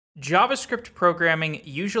JavaScript programming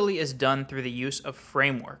usually is done through the use of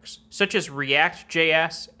frameworks, such as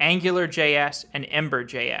ReactJS, AngularJS, and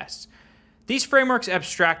EmberJS. These frameworks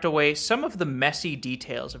abstract away some of the messy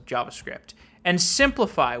details of JavaScript and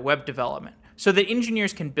simplify web development so that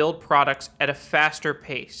engineers can build products at a faster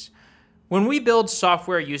pace. When we build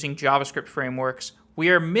software using JavaScript frameworks, we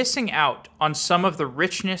are missing out on some of the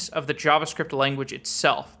richness of the JavaScript language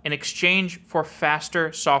itself in exchange for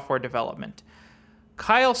faster software development.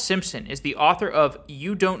 Kyle Simpson is the author of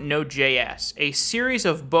You Don't Know JS, a series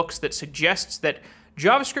of books that suggests that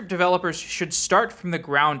JavaScript developers should start from the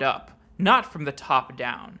ground up, not from the top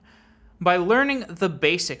down. By learning the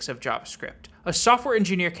basics of JavaScript, a software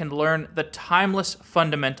engineer can learn the timeless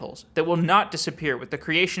fundamentals that will not disappear with the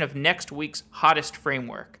creation of next week's hottest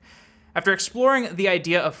framework. After exploring the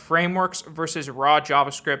idea of frameworks versus raw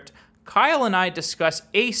JavaScript, Kyle and I discuss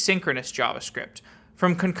asynchronous JavaScript,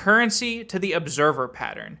 from concurrency to the observer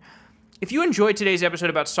pattern. If you enjoyed today's episode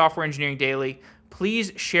about Software Engineering Daily,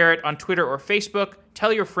 please share it on Twitter or Facebook.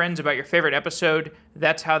 Tell your friends about your favorite episode.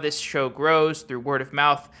 That's how this show grows, through word of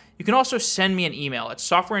mouth. You can also send me an email at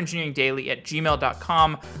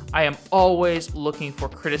softwareengineeringdaily@gmail.com. I am always looking for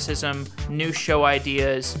criticism, new show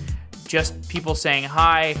ideas, just people saying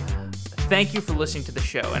hi. Thank you for listening to the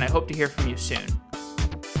show, and I hope to hear from you soon.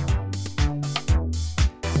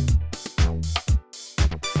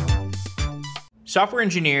 Software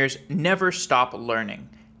engineers never stop learning.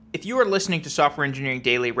 If you are listening to Software Engineering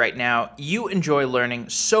Daily right now, you enjoy learning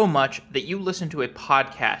so much that you listen to a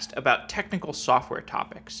podcast about technical software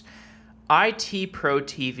topics. IT Pro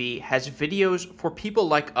TV has videos for people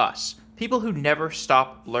like us, people who never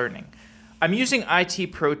stop learning. I'm using IT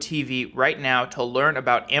Pro TV right now to learn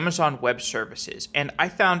about Amazon Web Services, and I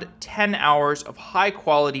found 10 hours of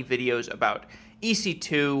high-quality videos about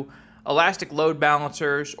EC2, elastic load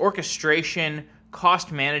balancers, orchestration,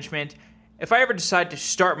 cost management. If I ever decide to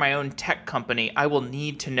start my own tech company, I will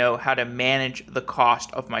need to know how to manage the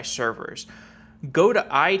cost of my servers. Go to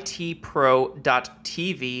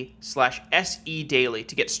itpro.tv/sedaily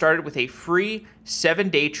to get started with a free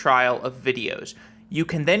 7-day trial of videos. You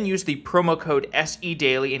can then use the promo code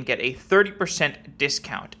SEDaily and get a 30%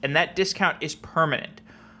 discount, and that discount is permanent.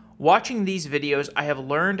 Watching these videos, I have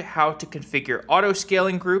learned how to configure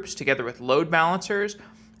auto-scaling groups together with load balancers.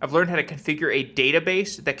 I've learned how to configure a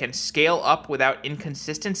database that can scale up without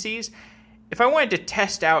inconsistencies. If I wanted to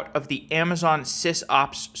test out of the Amazon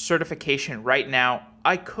SysOps certification right now,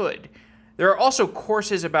 I could. There are also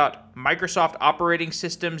courses about Microsoft operating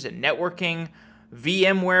systems and networking,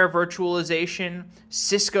 VMware virtualization,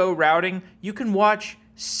 Cisco routing. You can watch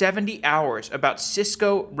 70 hours about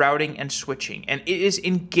Cisco routing and switching, and it is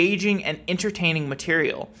engaging and entertaining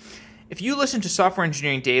material. If you listen to Software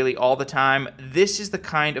Engineering Daily all the time, this is the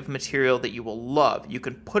kind of material that you will love. You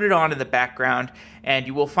can put it on in the background, and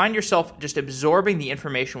you will find yourself just absorbing the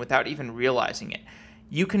information without even realizing it.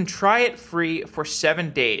 You can try it free for 7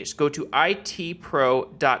 days. Go to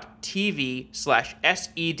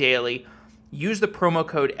itpro.tv/sedaily. Use the promo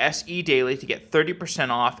code SEDaily to get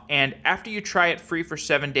 30% off, and after you try it free for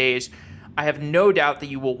 7 days, I have no doubt that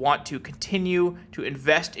you will want to continue to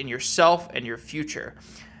invest in yourself and your future.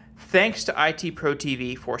 Thanks to IT Pro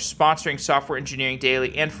TV for sponsoring Software Engineering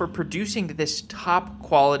Daily and for producing this top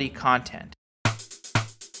quality content.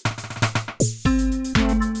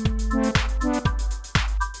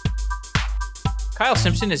 Kyle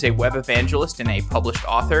Simpson is a web evangelist and a published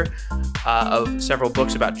author of several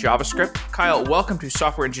books about JavaScript. Kyle, welcome to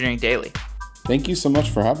Software Engineering Daily. Thank you so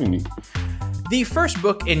much for having me. The first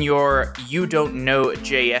book in your You Don't Know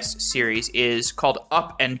JS series is called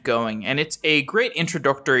Up and Going, and it's a great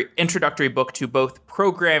introductory book to both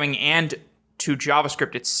programming and to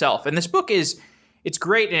JavaScript itself. And this book it's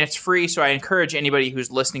great and it's free, so I encourage anybody who's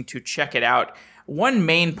listening to check it out. One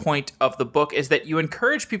main point of the book is that you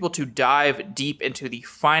encourage people to dive deep into the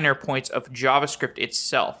finer points of JavaScript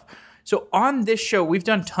itself. So on this show, we've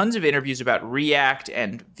done tons of interviews about React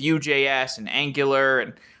and Vue.js and Angular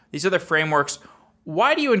and these other frameworks.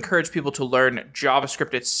 Why do you encourage people to learn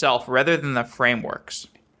JavaScript itself rather than the frameworks?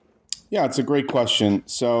 Yeah, it's a great question.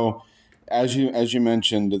 So as you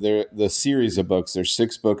mentioned, the series of books, there's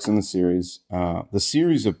 6 books in the series. The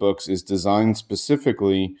series of books is designed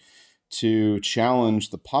specifically to challenge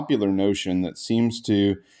the popular notion that seems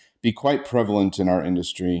to be quite prevalent in our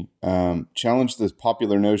industry. Challenge this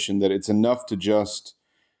popular notion that it's enough to just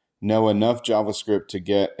know enough JavaScript to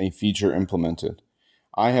get a feature implemented.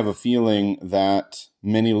 I have a feeling that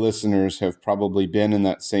many listeners have probably been in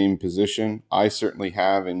that same position. I certainly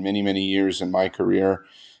have in many, many years in my career,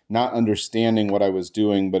 not understanding what I was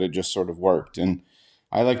doing, but it just sort of worked. And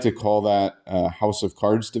I like to call that house of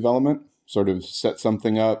cards development. Sort of set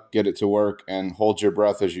something up, get it to work, and hold your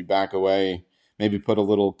breath as you back away. Maybe put a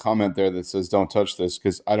little comment there that says, don't touch this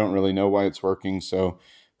because I don't really know why it's working, so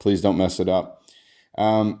please don't mess it up.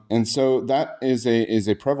 And so that is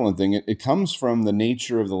a prevalent thing. It comes from the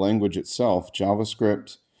nature of the language itself.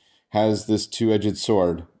 JavaScript has this two-edged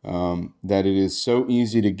sword, that it is so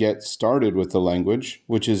easy to get started with the language,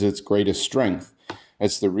 which is its greatest strength.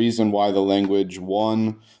 It's the reason why the language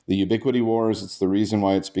won the ubiquity wars. It's the reason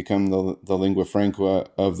why it's become the lingua franca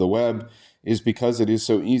of the web, is because it is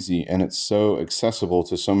so easy and it's so accessible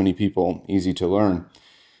to so many people, easy to learn.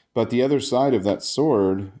 But the other side of that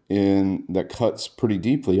sword that cuts pretty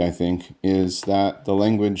deeply, I think, is that the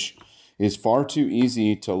language is far too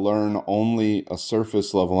easy to learn only a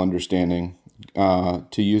surface level understanding,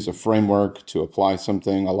 to use a framework, to apply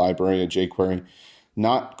something, a library, a jQuery,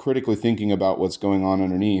 not critically thinking about what's going on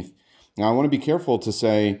underneath. Now, I want to be careful to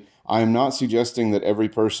say, I am not suggesting that every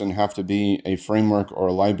person have to be a framework or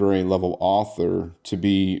a library level author to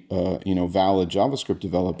be a valid JavaScript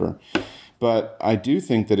developer. But I do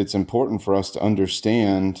think that it's important for us to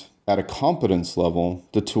understand at a competence level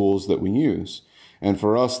the tools that we use. And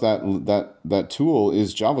for us, that tool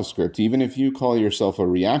is JavaScript. Even if you call yourself a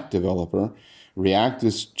React developer, React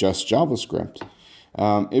is just JavaScript.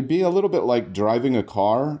 It'd be a little bit like driving a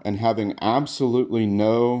car and having absolutely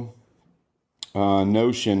no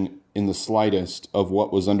notion in the slightest of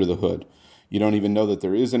what was under the hood. You don't even know that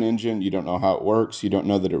there is an engine. You don't know how it works. You don't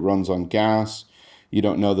know that it runs on gas. You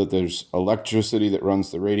don't know that there's electricity that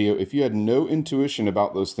runs the radio. If you had no intuition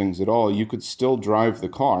about those things at all, you could still drive the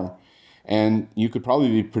car and you could probably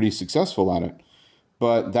be pretty successful at it.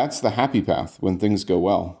 But that's the happy path when things go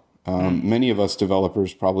well. Many of us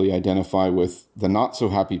developers probably identify with the not so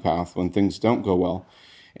happy path when things don't go well.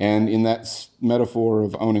 And in that metaphor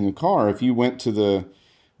of owning a car, if you went to the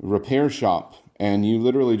repair shop and you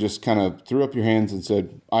literally just kind of threw up your hands and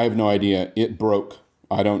said, I have no idea, it broke,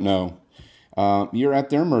 I don't know, you're at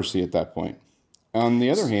their mercy at that point. On the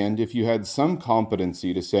other hand, if you had some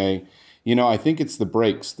competency to say, I think it's the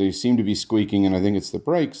brakes, they seem to be squeaking and I think it's the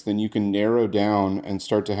brakes, then you can narrow down and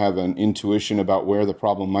start to have an intuition about where the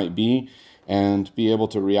problem might be and be able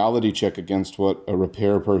to reality check against what a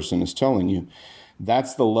repair person is telling you.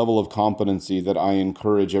 That's the level of competency that I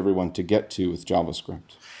encourage everyone to get to with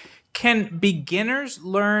JavaScript. Can beginners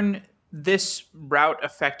learn this route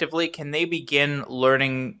effectively? Can they begin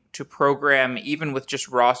learning to program even with just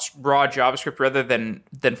raw JavaScript rather than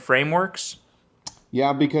frameworks?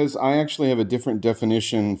 Yeah, because I actually have a different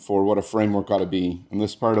definition for what a framework ought to be. And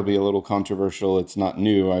this part will be a little controversial. It's not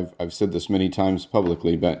new. I've said this many times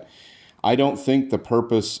publicly, but I don't think the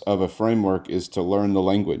purpose of a framework is to learn the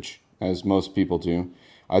language, as most people do.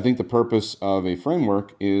 I think the purpose of a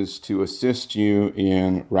framework is to assist you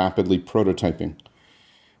in rapidly prototyping.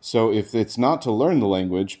 So if it's not to learn the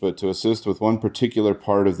language, but to assist with one particular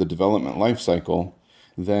part of the development lifecycle,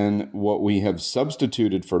 then what we have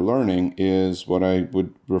substituted for learning is what I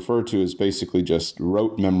would refer to as basically just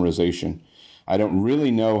rote memorization. I don't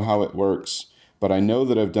really know how it works, but I know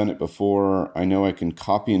that I've done it before. I know I can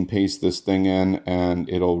copy and paste this thing in and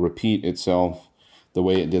it'll repeat itself the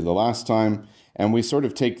way it did the last time. And we sort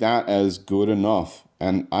of take that as good enough.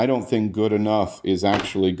 And I don't think good enough is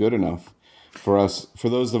actually good enough for us, for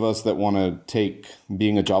those of us that want to take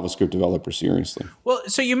being a JavaScript developer seriously. Well,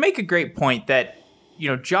 so you make a great point that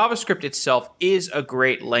JavaScript itself is a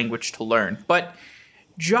great language to learn, but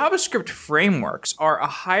JavaScript frameworks are a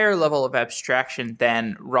higher level of abstraction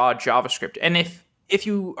than raw JavaScript. And if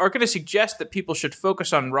you are going to suggest that people should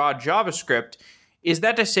focus on raw JavaScript, is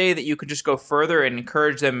that to say that you could just go further and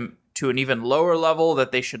encourage them to an even lower level,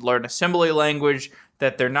 that they should learn assembly language,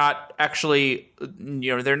 that they're not actually,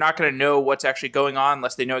 they're not going to know what's actually going on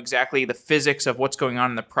unless they know exactly the physics of what's going on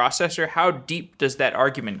in the processor? How deep does that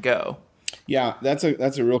argument go? Yeah, that's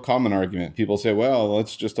a real common argument. People say, well,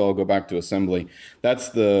 let's just all go back to assembly. That's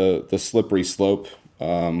the slippery slope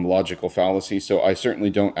logical fallacy. So I certainly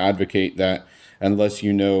don't advocate that unless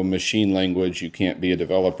you know machine language, you can't be a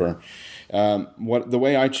developer. The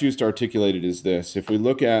way I choose to articulate it is this. If we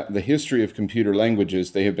look at the history of computer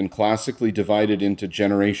languages, they have been classically divided into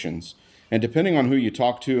generations. And depending on who you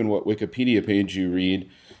talk to and what Wikipedia page you read,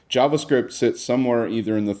 JavaScript sits somewhere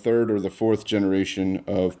either in the third or the fourth generation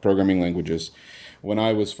of programming languages. When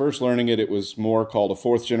I was first learning it, it was more called a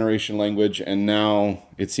fourth generation language, and now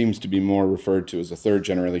it seems to be more referred to as a third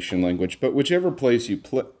generation language. But whichever place you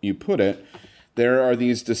put it, there are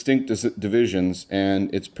these distinct divisions,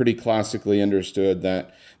 and it's pretty classically understood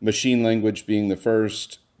that machine language being the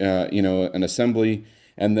first, an assembly,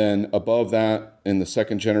 And then above that, in the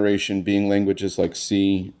second generation, being languages like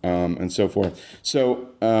C and so forth. So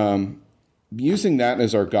using that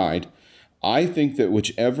as our guide, I think that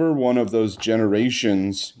whichever one of those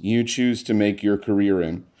generations you choose to make your career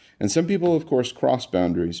in, and some people, of course, cross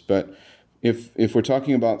boundaries, but if we're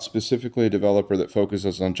talking about specifically a developer that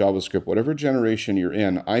focuses on JavaScript, whatever generation you're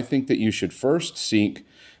in, I think that you should first seek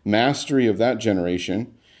mastery of that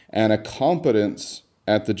generation and a competence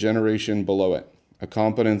at the generation below it, a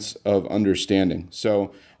competence of understanding.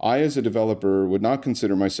 So I, as a developer, would not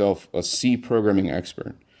consider myself a C programming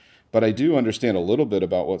expert, but I do understand a little bit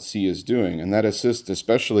about what C is doing, and that assists,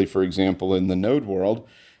 especially, for example, in the Node world.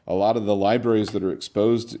 A lot of the libraries that are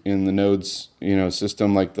exposed in the Node's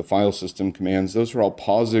system, like the file system commands, those are all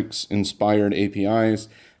POSIX-inspired APIs,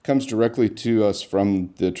 comes directly to us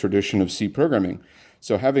from the tradition of C programming.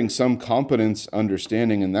 So having some competence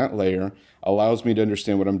understanding in that layer allows me to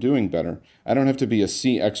understand what I'm doing better. I don't have to be a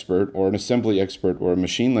C expert or an assembly expert or a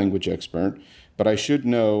machine language expert, but I should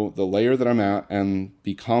know the layer that I'm at and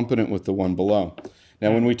be competent with the one below.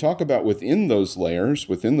 Now, when we talk about within those layers,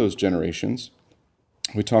 within those generations,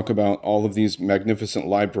 we talk about all of these magnificent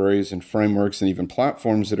libraries and frameworks and even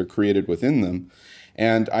platforms that are created within them.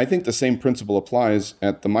 And I think the same principle applies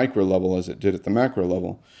at the micro level as it did at the macro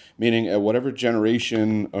level, meaning at whatever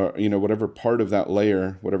generation or whatever part of that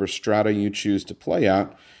layer, whatever strata you choose to play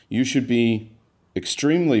at, you should be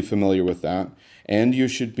extremely familiar with that, and you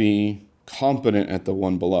should be competent at the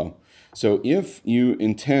one below. So if you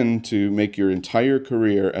intend to make your entire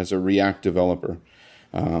career as a React developer,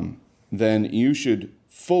 then you should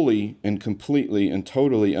fully and completely and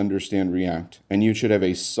totally understand React. And you should have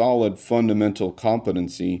a solid fundamental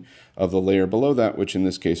competency of the layer below that, which in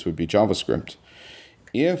this case would be JavaScript.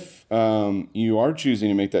 If you are choosing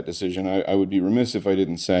to make that decision, I would be remiss if I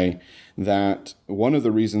didn't say that one of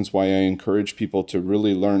the reasons why I encourage people to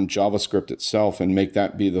really learn JavaScript itself and make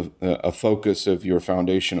that be a focus of your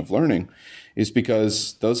foundation of learning is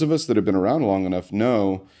because those of us that have been around long enough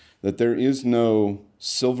know that there is no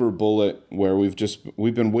silver bullet where we've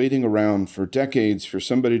been waiting around for decades for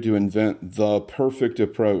somebody to invent the perfect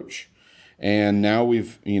approach. And now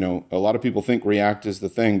a lot of people think React is the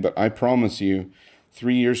thing, but I promise you,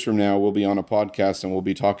 3 years from now, we'll be on a podcast and we'll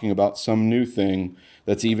be talking about some new thing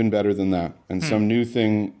that's even better than that. And some new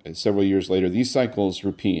thing several years later. These cycles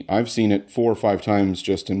repeat. I've seen it 4 or 5 times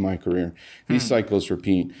just in my career. These cycles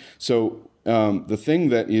repeat. So the thing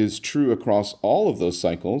that is true across all of those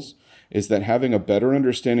cycles is that having a better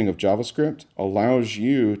understanding of JavaScript allows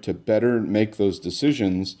you to better make those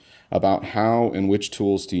decisions about how and which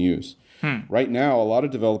tools to use. Right now, a lot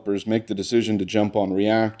of developers make the decision to jump on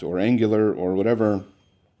React or Angular or whatever,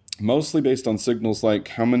 mostly based on signals like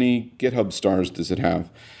how many GitHub stars does it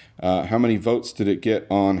have? How many votes did it get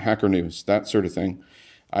on Hacker News? That sort of thing.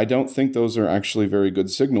 I don't think those are actually very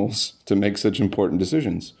good signals to make such important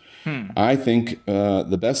decisions. I think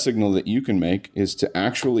the best signal that you can make is to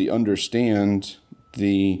actually understand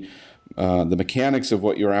the mechanics of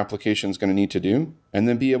what your application is going to need to do, and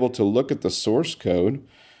then be able to look at the source code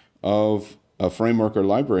of a framework or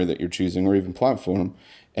library that you're choosing, or even platform,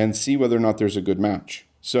 and see whether or not there's a good match.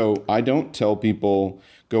 So I don't tell people,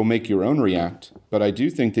 go make your own React, but I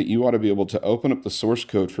do think that you ought to be able to open up the source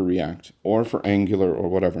code for React or for Angular or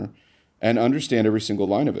whatever, and understand every single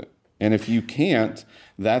line of it. And if you can't,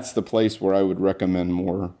 that's the place where I would recommend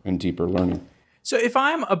more and deeper learning. So if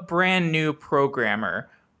I'm a brand new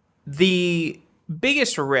programmer, the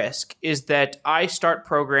biggest risk is that I start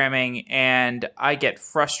programming and I get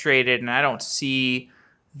frustrated and I don't see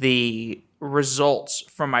the results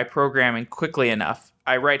from my programming quickly enough.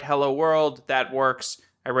 I write hello world, that works.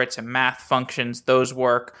 I write some math functions, those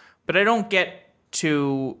work, but I don't get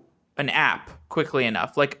to an app quickly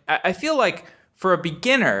enough. Like I feel like for a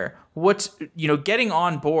beginner, getting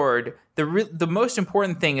on board, the most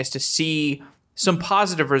important thing is to see some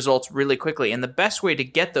positive results really quickly. And the best way to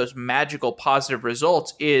get those magical positive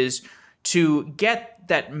results is to get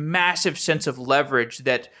that massive sense of leverage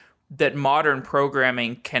that modern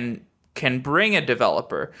programming can bring a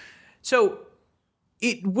developer. So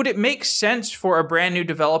would it make sense for a brand new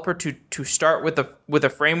developer to start with a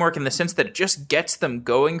framework in the sense that it just gets them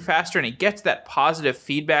going faster and it gets that positive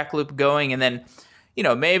feedback loop going? And then,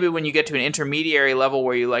 maybe when you get to an intermediary level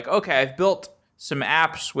where you're like, okay, I've built some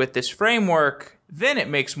apps with this framework, then it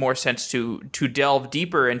makes more sense to delve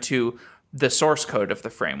deeper into the source code of the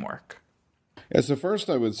framework. Yeah, so first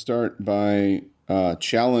I would start by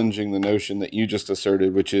challenging the notion that you just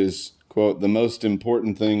asserted, which is, quote, the most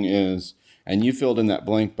important thing is, and you filled in that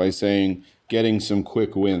blank by saying getting some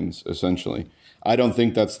quick wins, essentially. I don't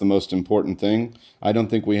think that's the most important thing. I don't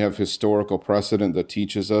think we have historical precedent that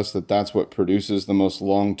teaches us that that's what produces the most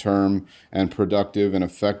long-term and productive and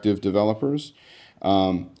effective developers.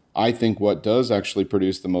 I think what does actually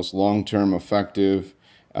produce the most long-term, effective,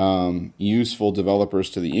 useful developers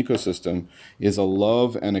to the ecosystem is a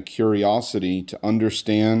love and a curiosity to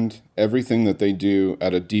understand everything that they do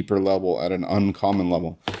at a deeper level, at an uncommon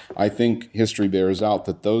level. I think history bears out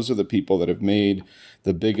that those are the people that have made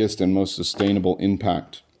the biggest and most sustainable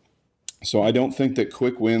impact. So I don't think that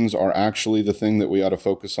quick wins are actually the thing that we ought to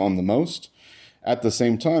focus on the most. At the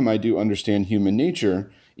same time, I do understand human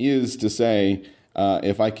nature is to say,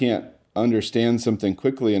 if I can't understand something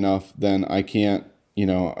quickly enough, then I can't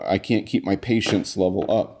keep my patience level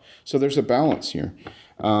up. So there's a balance here.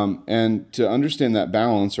 And to understand that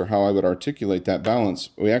balance, or how I would articulate that balance,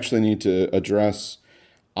 we actually need to address,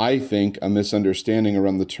 I think, a misunderstanding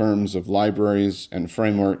around the terms of libraries and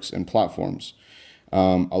frameworks and platforms.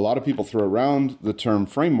 A lot of people throw around the term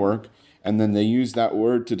framework, and then they use that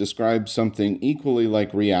word to describe something equally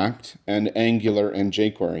like React and Angular and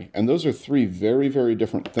jQuery. And those are three very, very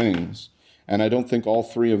different things. And I don't think all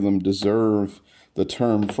three of them deserve the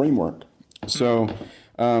term framework. So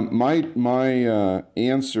my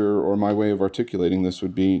answer, or my way of articulating this,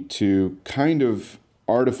 would be to kind of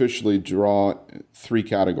artificially draw three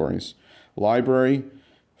categories: library,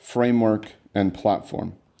 framework, and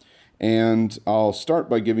platform. And I'll start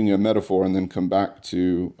by giving you a metaphor and then come back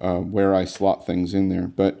to where I slot things in there.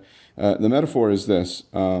 But the metaphor is this.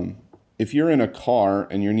 If you're in a car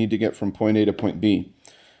and you need to get from point A to point B,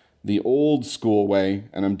 the old school way,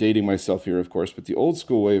 and I'm dating myself here, of course, but the old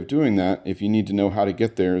school way of doing that, if you need to know how to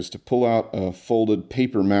get there, is to pull out a folded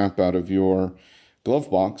paper map out of your glove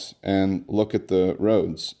box and look at the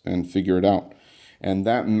roads and figure it out. And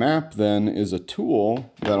that map then is a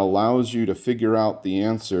tool that allows you to figure out the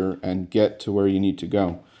answer and get to where you need to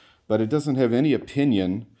go. But it doesn't have any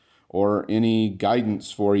opinion or any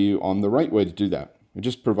guidance for you on the right way to do that. It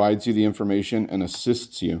just provides you the information and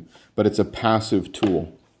assists you, but it's a passive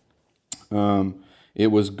tool. It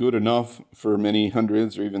was good enough for many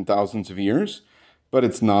hundreds or even thousands of years, but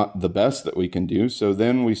it's not the best that we can do. So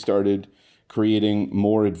then we started creating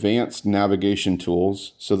more advanced navigation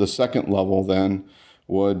tools. So the second level then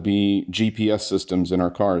would be GPS systems in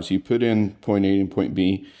our cars. You put in point A and point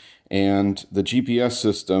B, and the GPS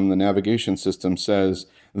system, the navigation system, says,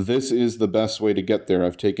 this is the best way to get there.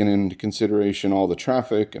 I've taken into consideration all the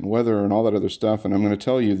traffic and weather and all that other stuff, and I'm going to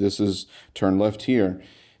tell you this is turn left here.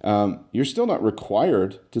 You're still not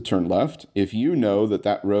required to turn left. If you know that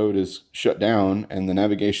that road is shut down and the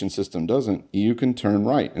navigation system doesn't, you can turn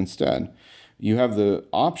right instead. You have the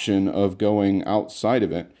option of going outside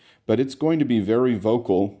of it, but it's going to be very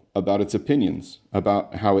vocal about its opinions,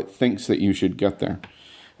 about how it thinks that you should get there.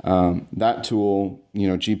 That tool,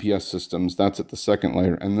 GPS systems, that's at the second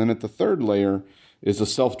layer. And then at the third layer is a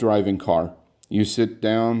self-driving car. You sit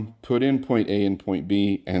down, put in point A and point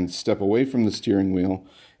B, and step away from the steering wheel,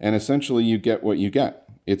 and essentially you get what you get.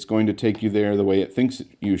 It's going to take you there the way it thinks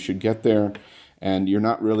you should get there, and you're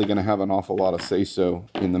not really going to have an awful lot of say-so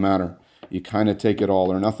in the matter. You kind of take it all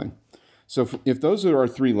or nothing. So if those are our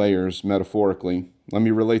three layers, metaphorically, let me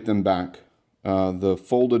relate them back. The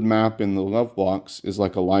folded map in the love box is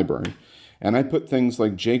like a library. And I put things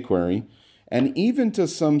like jQuery, and even to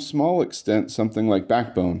some small extent, something like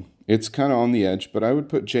Backbone. It's kind of on the edge, but I would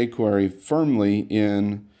put jQuery firmly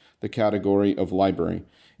in the category of library.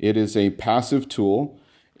 It is a passive tool.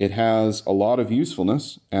 It has a lot of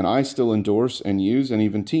usefulness, and I still endorse and use and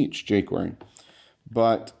even teach jQuery.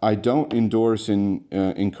 But I don't endorse and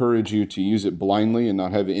encourage you to use it blindly and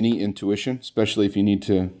not have any intuition, especially if you need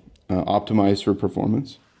to optimize for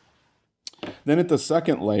performance. Then at the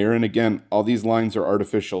second layer, and again, all these lines are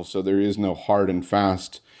artificial, so there is no hard and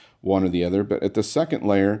fast one or the other. But at the second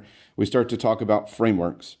layer, we start to talk about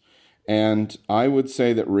frameworks. And I would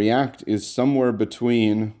say that React is somewhere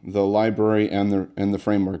between the library and the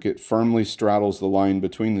framework. It firmly straddles the line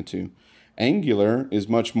between the two. Angular is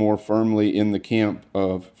much more firmly in the camp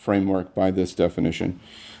of framework by this definition.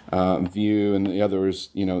 Vue and the others,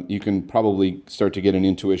 you can probably start to get an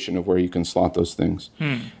intuition of where you can slot those things.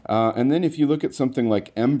 And then if you look at something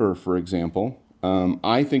like Ember, for example,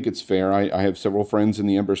 I think it's fair. I have several friends in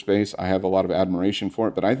the Ember space. I have a lot of admiration for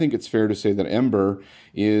it, but I think it's fair to say that Ember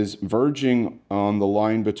is verging on the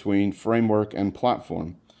line between framework and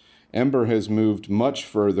platform. Ember has moved much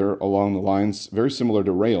further along the lines, very similar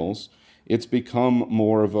to Rails. It's become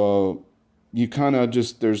more of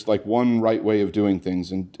there's like one right way of doing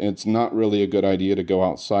things, and it's not really a good idea to go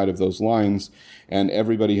outside of those lines, and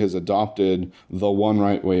everybody has adopted the one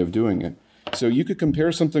right way of doing it. So you could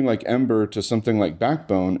compare something like Ember to something like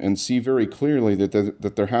Backbone and see very clearly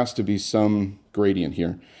that there has to be some gradient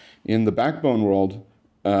here. In the Backbone world,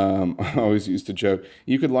 I always used to joke,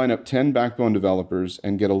 you could line up 10 Backbone developers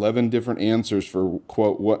and get 11 different answers for,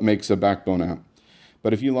 quote, what makes a Backbone app.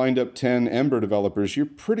 But if you lined up 10 Ember developers, you're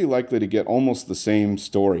pretty likely to get almost the same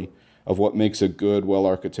story of what makes a good,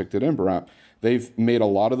 well-architected Ember app. They've made a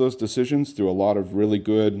lot of those decisions through a lot of really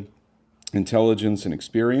good intelligence and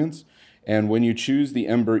experience. And when you choose the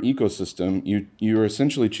Ember ecosystem, you're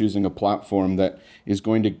essentially choosing a platform that is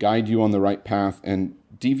going to guide you on the right path, and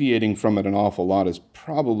deviating from it an awful lot is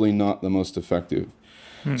probably not the most effective.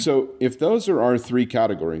 So if those are our three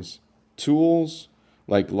categories, tools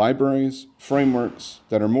like libraries, frameworks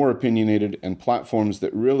that are more opinionated, and platforms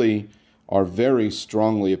that really are very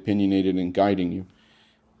strongly opinionated and guiding you,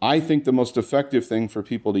 I think the most effective thing for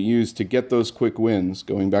people to use to get those quick wins,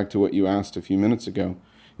 going back to what you asked a few minutes ago,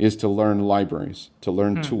 is to learn libraries, to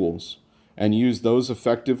learn tools, and use those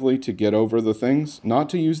effectively to get over the things, not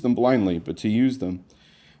to use them blindly, but to use them.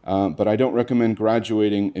 But I don't recommend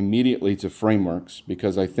graduating immediately to frameworks,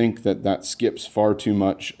 because I think that skips far too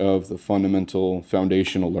much of the fundamental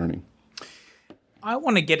foundational learning. I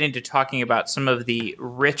want to get into talking about some of the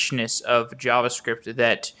richness of JavaScript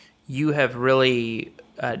that you have really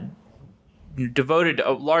devoted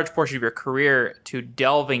a large portion of your career to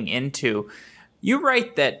delving into. You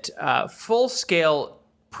write that full-scale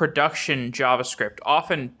production JavaScript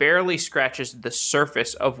often barely scratches the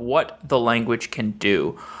surface of what the language can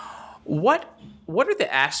do. What are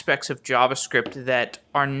the aspects of JavaScript that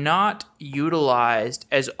are not utilized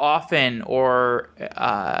as often or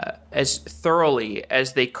as thoroughly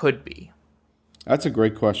as they could be? That's a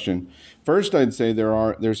great question. First, I'd say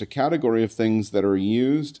there's a category of things that are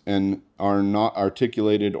used and are not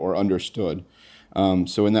articulated or understood.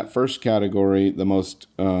 So in that first category, the most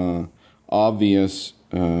obvious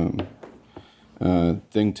thing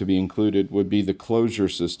to be included would be the closure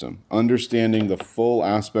system. Understanding the full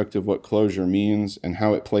aspect of what closure means and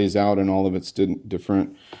how it plays out in all of its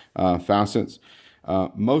different facets.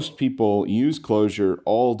 Most people use closure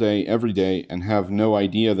all day, every day, and have no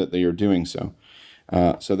idea that they are doing so.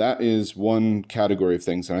 So that is one category of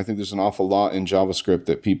things, and I think there's an awful lot in JavaScript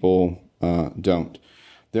that people don't.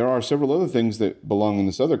 There are several other things that belong in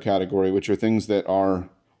this other category, which are things that are,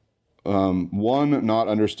 one, not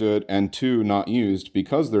understood, and two, not used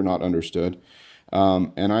because they're not understood.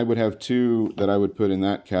 And I would have two that I would put in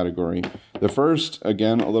that category. The first,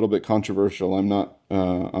 again, a little bit controversial.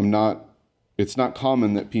 It's not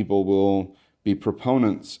common that people will be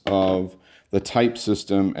proponents of the type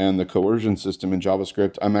system and the coercion system in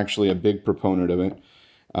JavaScript. I'm actually a big proponent of it.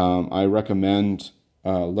 I recommend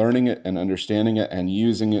learning it and understanding it and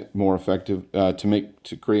using it more effective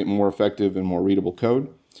to create more effective and more readable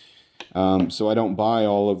code. So I don't buy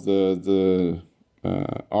all of the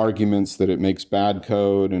arguments that it makes bad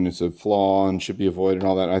code and it's a flaw and should be avoided and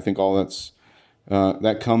all that. I think all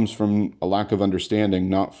that comes from a lack of understanding,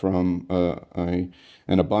 not from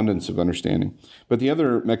an abundance of understanding. But the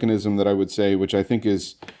other mechanism that I would say, which I think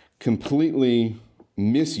is completely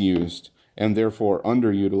misused and therefore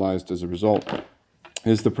underutilized as a result,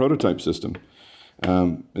 is the prototype system.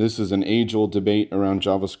 This is an age-old debate around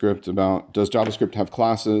JavaScript about, does JavaScript have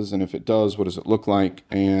classes? And if it does, what does it look like?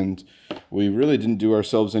 And we really didn't do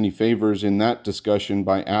ourselves any favors in that discussion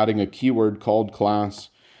by adding a keyword called class,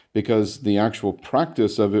 because the actual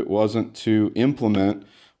practice of it wasn't to implement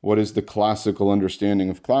what is the classical understanding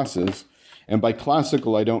of classes. And by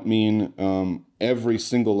classical, I don't mean every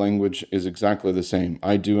single language is exactly the same.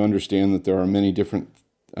 I do understand that there are many different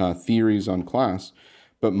theories on class,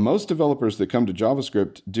 but most developers that come to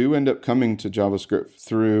JavaScript do end up coming to JavaScript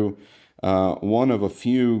through one of a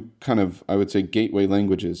few kind of, I would say, gateway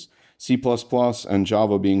languages, C++ and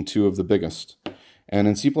Java being two of the biggest. And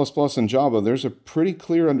in C++ and Java, there's a pretty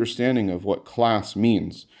clear understanding of what class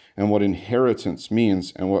means and what inheritance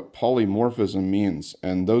means and what polymorphism means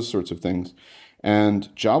and those sorts of things. And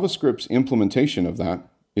JavaScript's implementation of that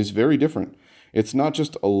is very different. It's not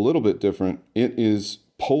just a little bit different, it is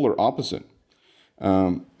polar opposite.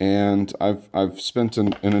 And I've spent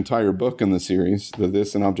an entire book in the series, the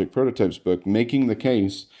This and Object Prototypes book, making the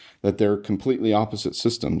case that they're completely opposite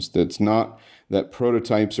systems. That's not that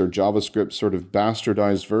prototypes are JavaScript's sort of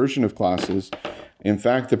bastardized version of classes. In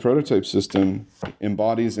fact, the prototype system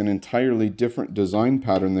embodies an entirely different design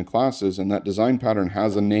pattern than classes, and that design pattern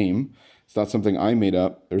has a name. It's not something I made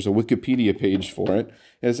up. There's a Wikipedia page for it.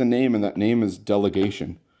 It has a name, and that name is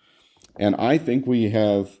delegation. And I think we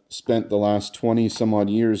have spent the last 20 some odd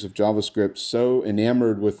years of JavaScript so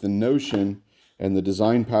enamored with the notion and the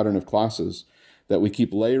design pattern of classes that we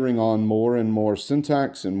keep layering on more and more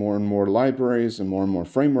syntax and more libraries and more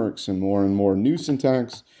frameworks and more new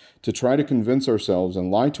syntax to try to convince ourselves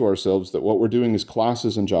and lie to ourselves that what we're doing is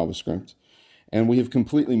classes in JavaScript. And we have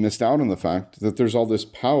completely missed out on the fact that there's all this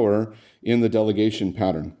power in the delegation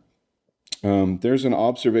pattern. There's an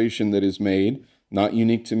observation that is made, not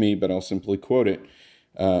unique to me, but I'll simply quote it.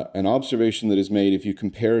 An observation that is made if you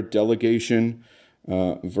compare delegation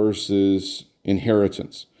versus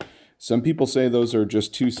inheritance. Some people say those are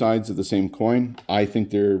just two sides of the same coin. I think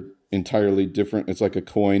they're entirely different. It's like a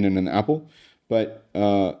coin and an apple. But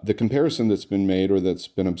the comparison that's been made or that's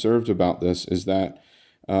been observed about this is that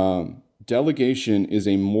delegation is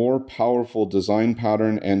a more powerful design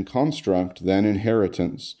pattern and construct than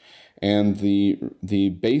inheritance. And the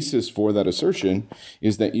basis for that assertion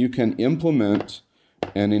is that you can implement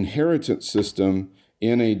an inheritance system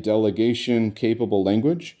in a delegation-capable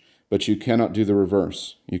language, but you cannot do the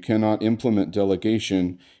reverse. You cannot implement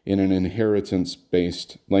delegation in an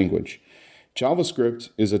inheritance-based language. JavaScript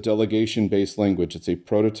is a delegation-based language. It's a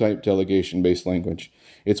prototype delegation-based language.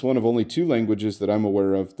 It's one of only two languages that I'm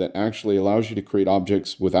aware of that actually allows you to create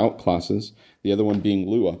objects without classes, the other one being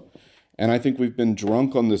Lua. And I think we've been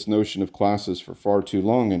drunk on this notion of classes for far too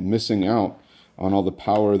long and missing out on all the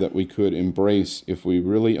power that we could embrace if we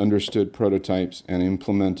really understood prototypes and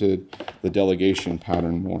implemented the delegation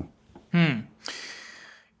pattern more.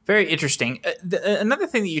 Very interesting. Another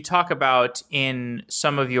thing that you talk about in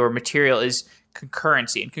some of your material is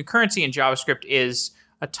concurrency. And concurrency in JavaScript is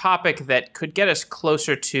a topic that could get us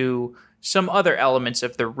closer to some other elements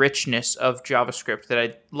of the richness of JavaScript that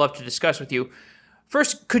I'd love to discuss with you.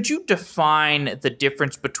 First, could you define the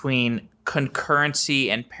difference between concurrency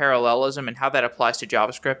and parallelism and how that applies to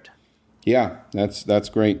JavaScript? Yeah, that's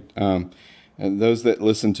great. And those that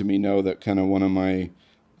listen to me know that kind of one of my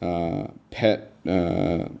pet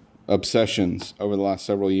obsessions over the last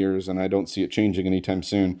several years, and I don't see it changing anytime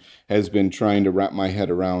soon, has been trying to wrap my head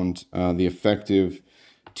around the effective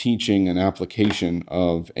teaching and application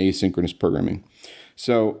of asynchronous programming.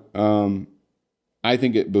 So I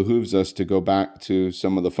think it behooves us to go back to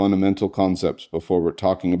some of the fundamental concepts before we're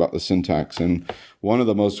talking about the syntax. And one of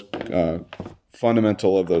the most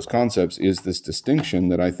fundamental of those concepts is this distinction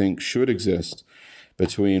that I think should exist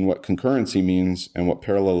between what concurrency means and what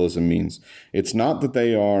parallelism means. It's not that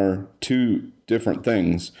they are two different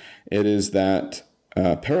things. It is that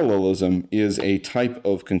parallelism is a type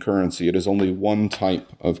of concurrency. It is only one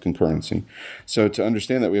type of concurrency. So to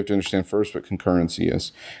understand that, we have to understand first what concurrency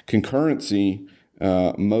is. Concurrency,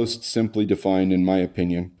 most simply defined in my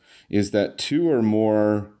opinion, is that two or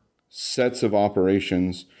more sets of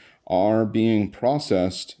operations are being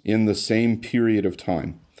processed in the same period of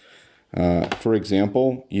time. For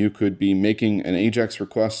example, you could be making an AJAX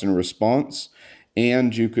request and response,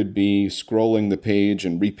 and you could be scrolling the page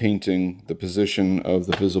and repainting the position of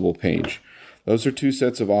the visible page. Those are two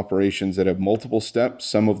sets of operations that have multiple steps.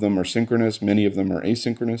 Some of them are synchronous, many of them are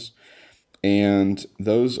asynchronous, and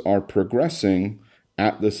those are progressing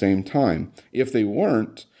at the same time. If they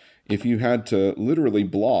weren't, if you had to literally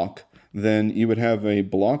block, then you would have a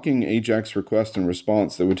blocking AJAX request and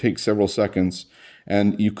response that would take several seconds,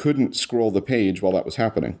 and you couldn't scroll the page while that was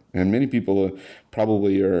happening. And many people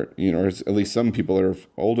probably are, or at least some people are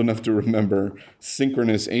old enough to remember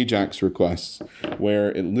synchronous AJAX requests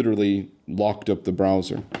where it literally locked up the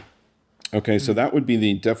browser. Okay, so that would be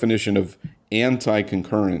the definition of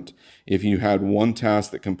anti-concurrent if you had one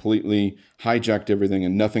task that completely hijacked everything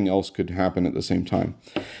and nothing else could happen at the same time.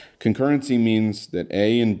 Concurrency means that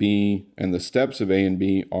A and B and the steps of A and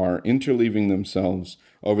B are interleaving themselves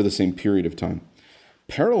over the same period of time.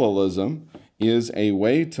 Parallelism is a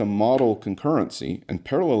way to model concurrency, and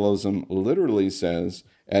parallelism literally says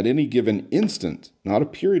at any given instant, not a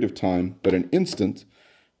period of time, but an instant,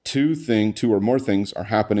 two or more things are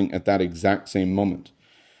happening at that exact same moment.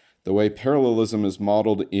 The way parallelism is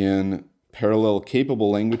modeled in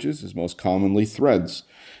parallel-capable languages is most commonly threads.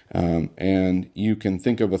 And you can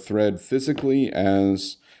think of a thread physically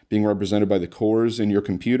as being represented by the cores in your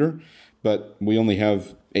computer, but we only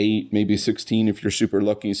have 8, maybe 16 if you're super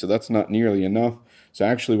lucky, so that's not nearly enough. So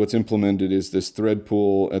actually what's implemented is this thread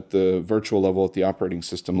pool at the virtual level, at the operating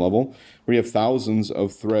system level, where you have thousands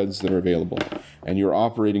of threads that are available. And your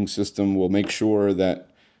operating system will make sure that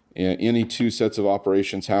any two sets of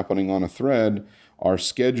operations happening on a thread are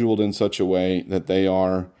scheduled in such a way that they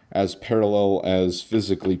are as parallel as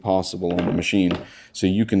physically possible on the machine. So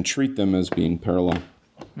you can treat them as being parallel.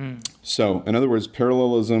 So, in other words,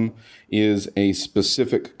 parallelism is a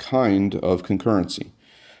specific kind of concurrency.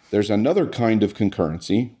 There's another kind of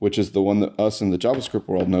concurrency, which is the one that us in the JavaScript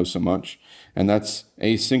world know so much, and that's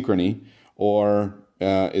asynchrony, or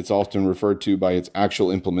it's often referred to by its actual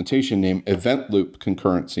implementation name, event loop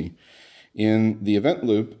concurrency. In the event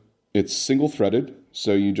loop, it's single-threaded,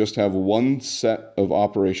 so you just have one set of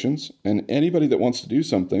operations, and anybody that wants to do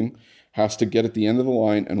something has to get at the end of the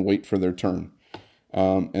line and wait for their turn.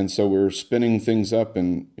 And so we're spinning things up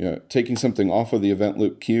and taking something off of the event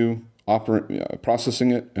loop queue, processing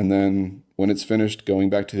it, and then when it's finished, going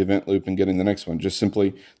back to the event loop and getting the next one. Just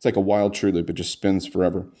simply, it's like a wild true loop. It just spins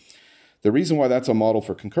forever. The reason why that's a model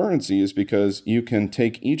for concurrency is because you can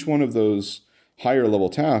take each one of those higher level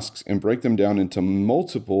tasks and break them down into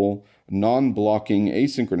multiple non-blocking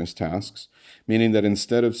asynchronous tasks, meaning that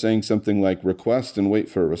instead of saying something like request and wait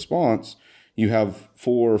for a response, you have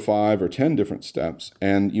 4 or 5 or 10 different steps,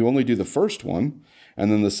 and you only do the first one,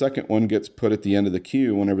 and then the second one gets put at the end of the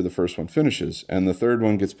queue whenever the first one finishes, and the third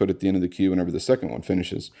one gets put at the end of the queue whenever the second one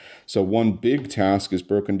finishes. So one big task is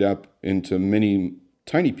broken up into many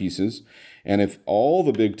tiny pieces, and if all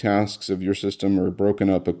the big tasks of your system are broken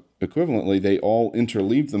up equivalently, they all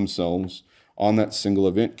interleave themselves on that single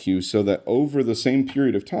event queue, so that over the same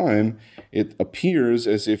period of time, it appears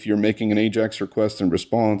as if you're making an AJAX request and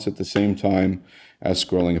response at the same time as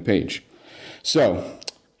scrolling a page. So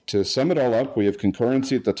to sum it all up, we have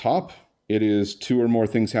concurrency at the top. It is 2 or more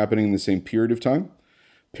things happening in the same period of time.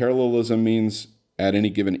 Parallelism means at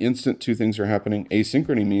any given instant, 2 things are happening.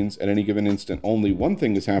 Asynchrony means at any given instant, only one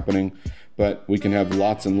thing is happening, but we can have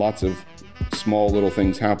lots and lots of small little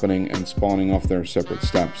things happening and spawning off their separate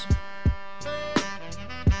steps.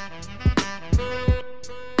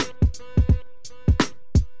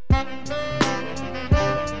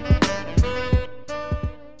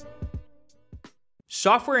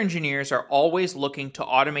 Software engineers are always looking to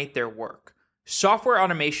automate their work. Software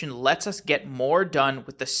automation lets us get more done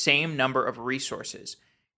with the same number of resources.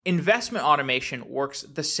 Investment automation works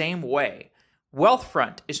the same way.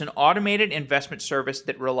 Wealthfront is an automated investment service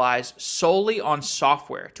that relies solely on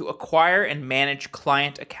software to acquire and manage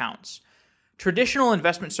client accounts. Traditional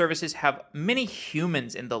investment services have many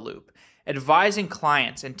humans in the loop, advising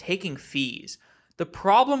clients and taking fees. The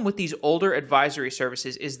problem with these older advisory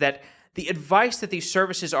services is that the advice that these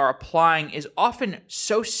services are applying is often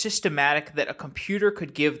so systematic that a computer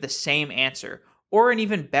could give the same answer, or an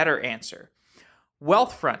even better answer.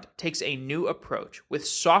 Wealthfront takes a new approach with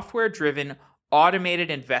software-driven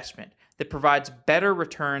automated investment that provides better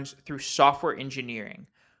returns through software engineering.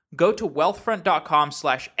 Go to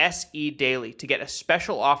wealthfront.com/SE daily to get a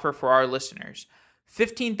special offer for our listeners.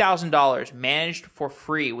 $15,000 managed for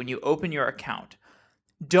free when you open your account.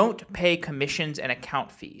 Don't pay commissions and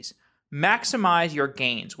account fees. Maximize your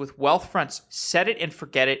gains with Wealthfront's set it and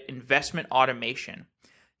forget it investment automation.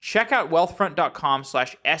 Check out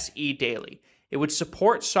wealthfront.com/SE daily. It would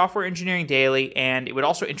support Software Engineering Daily, and it would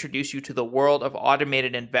also introduce you to the world of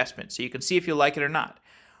automated investment, so you can see if you like it or not.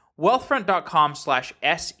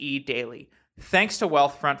 Wealthfront.com/SE daily. Thanks to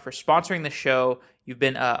Wealthfront for sponsoring the show. You've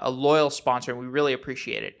been a loyal sponsor, and we really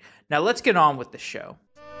appreciate it. Now let's get on with the show.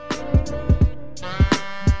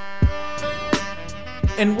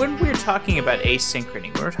 And when we're talking about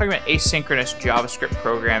asynchrony, when we're talking about asynchronous JavaScript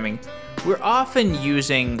programming, we're often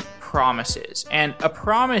using promises. And a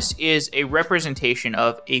promise is a representation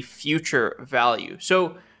of a future value.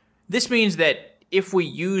 So this means that if we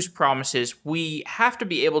use promises, we have to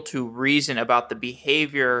be able to reason about the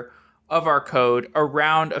behavior of our code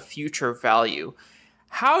around a future value.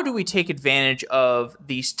 How do we take advantage of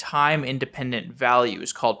these time-independent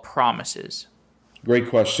values called promises? Great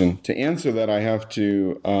question. To answer that, I have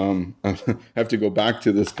to go back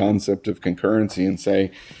to this concept of concurrency and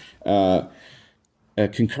say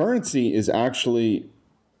concurrency is actually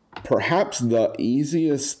perhaps the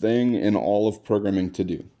easiest thing in all of programming to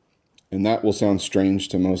do. And that will sound strange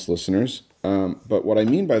to most listeners. But what I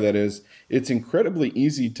mean by that is it's incredibly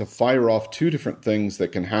easy to fire off 2 different things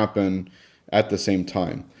that can happen at the same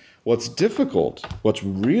time. What's difficult, what's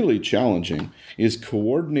really challenging, is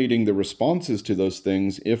coordinating the responses to those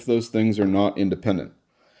things if those things are not independent.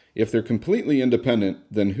 If they're completely independent,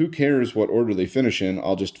 then who cares what order they finish in?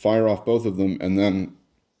 I'll just fire off both of them and then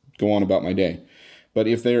go on about my day. But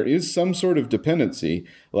if there is some sort of dependency,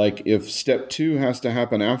 like if step 2 has to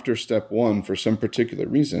happen after step 1 for some particular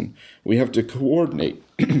reason, we have to coordinate.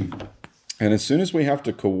 And as soon as we have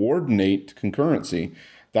to coordinate concurrency,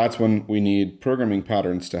 that's when we need programming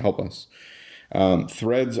patterns to help us.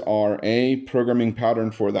 Threads are a programming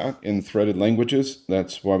pattern for that in threaded languages.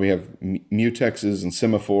 That's why we have mutexes and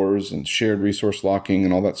semaphores and shared resource locking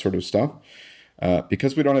and all that sort of stuff.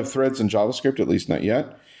 Because we don't have threads in JavaScript, at least not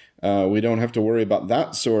yet, we don't have to worry about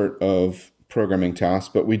that sort of programming tasks,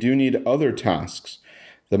 but we do need other tasks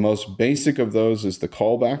The most basic of those is the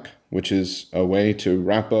callback, which is a way to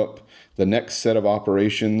wrap up the next set of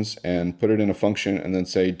operations and put it in a function and then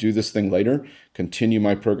say, do this thing later, continue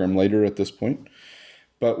my program later at this point.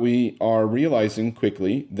 But we are realizing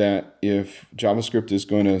quickly that if JavaScript is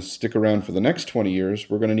going to stick around for the next 20 years,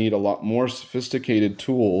 we're going to need a lot more sophisticated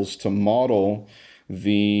tools to model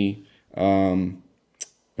the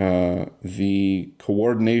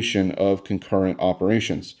coordination of concurrent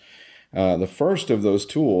operations. The first of those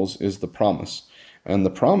tools is the promise. And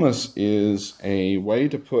the promise is a way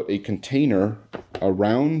to put a container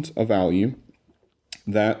around a value,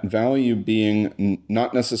 that value being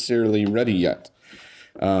not necessarily ready yet.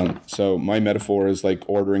 So my metaphor is like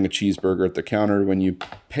ordering a cheeseburger at the counter. When you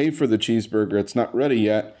pay for the cheeseburger, it's not ready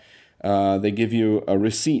yet. They give you a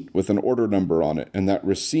receipt with an order number on it. And that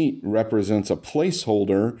receipt represents a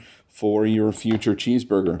placeholder for your future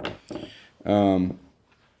cheeseburger.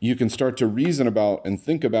 You can start to reason about and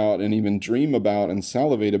think about and even dream about and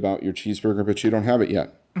salivate about your cheeseburger, but you don't have it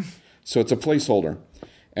yet. So it's a placeholder.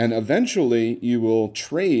 And eventually you will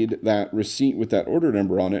trade that receipt with that order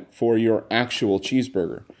number on it for your actual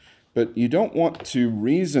cheeseburger. But you don't want to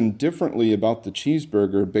reason differently about the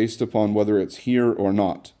cheeseburger based upon whether it's here or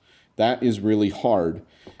not. That is really hard.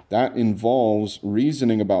 That involves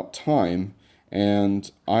reasoning about time. And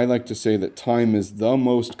I like to say that time is the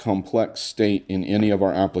most complex state in any of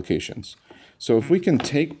our applications. So if we can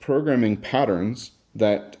take programming patterns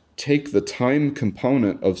that take the time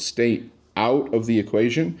component of state out of the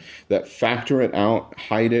equation, that factor it out,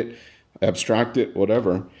 hide it, abstract it,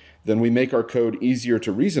 whatever, then we make our code easier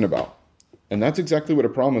to reason about. And that's exactly what a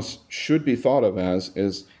promise should be thought of as,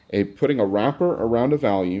 is putting a wrapper around a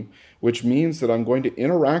value, which means that I'm going to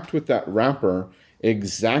interact with that wrapper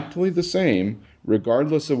exactly the same,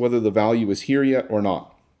 regardless of whether the value is here yet or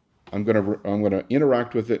not. I'm going to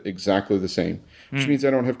interact with it exactly the same, which means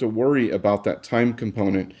I don't have to worry about that time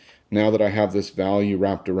component now that I have this value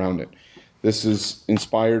wrapped around it. This is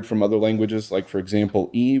inspired from other languages, like, for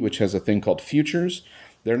example, E, which has a thing called futures.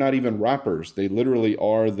 They're not even wrappers. They literally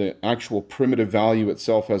are the actual primitive value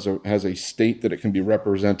itself has a state that it can be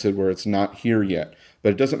represented where it's not here yet.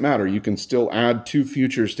 But it doesn't matter. You can still add two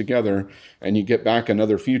futures together and you get back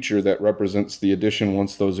another future that represents the addition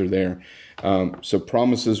once those are there. So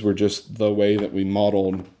promises were just the way that we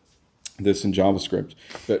modeled this in JavaScript.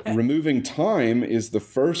 But removing time is the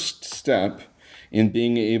first step in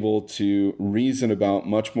being able to reason about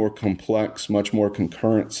much more complex, much more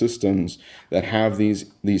concurrent systems that have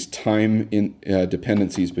these time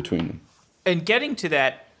dependencies between them. And getting to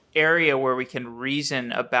that area where we can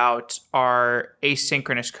reason about our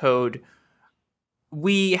asynchronous code,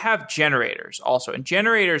 we have generators also. And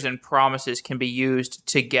generators and promises can be used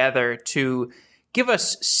together to give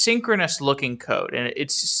us synchronous looking code. And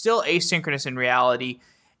it's still asynchronous in reality.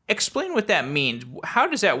 Explain what that means. How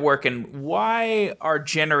does that work, and why are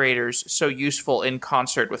generators so useful in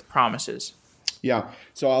concert with promises? Yeah,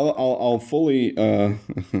 so I'll fully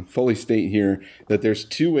state here that there's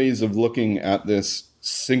two ways of looking at this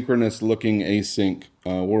synchronous looking async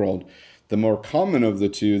world. The more common of the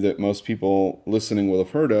two that most people listening will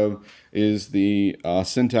have heard of is the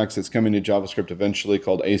syntax that's coming to JavaScript eventually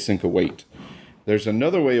called async await. There's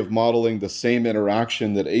another way of modeling the same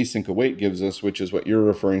interaction that async await gives us, which is what you're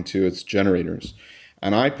referring to. It's generators.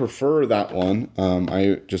 And I prefer that one.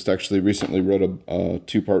 I just actually recently wrote a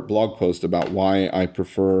two-part blog post about why I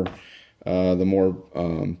prefer the more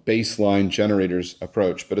baseline generators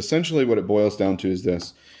approach. But essentially what it boils down to is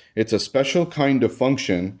this. It's a special kind of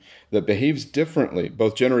function that behaves differently,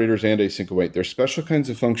 both generators and async await. They're special kinds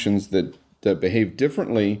of functions that behave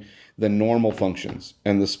differently than normal functions.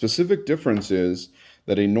 And the specific difference is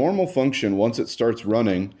that a normal function, once it starts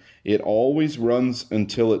running, it always runs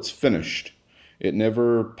until it's finished. It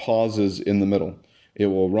never pauses in the middle. It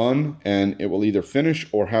will run and it will either finish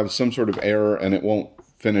or have some sort of error and it won't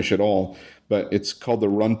finish at all. But it's called the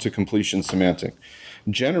run to completion semantic.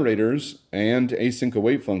 Generators and async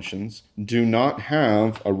await functions do not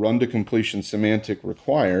have a run to completion semantic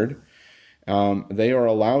required. They are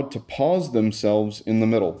allowed to pause themselves in the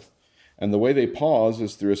middle. And the way they pause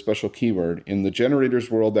is through a special keyword. In the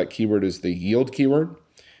generators world, that keyword is the yield keyword.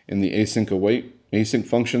 In the async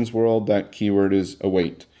functions world, that keyword is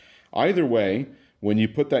await. Either way, when you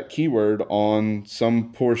put that keyword on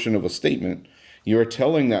some portion of a statement, you are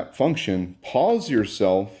telling that function, pause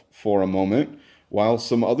yourself for a moment while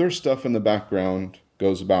some other stuff in the background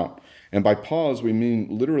goes about. And by pause, we mean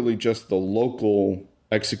literally just the local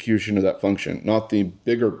execution of that function, not the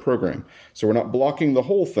bigger program. So we're not blocking the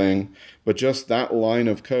whole thing, but just that line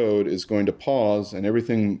of code is going to pause and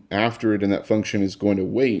everything after it in that function is going to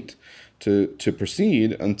wait to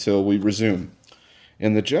proceed until we resume.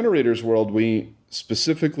 In the generators world, we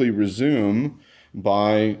specifically resume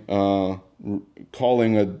by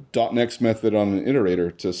calling a .next method on an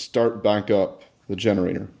iterator to start back up the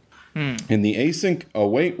generator. In the async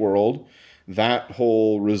await world, that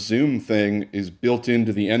whole resume thing is built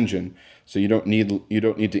into the engine, so you don't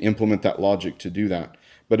need to implement that logic to do that.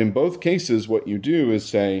 But in both cases, what you do is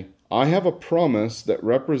say, I have a promise that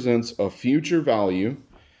represents a future value,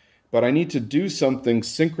 but I need to do something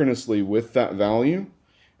synchronously with that value.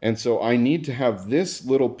 And so I need to have this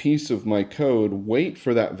little piece of my code wait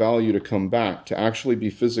for that value to come back to actually be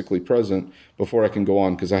physically present before I can go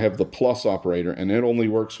on, because I have the plus operator and it only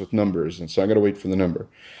works with numbers. And so I got to wait for the number.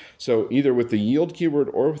 So either with the yield keyword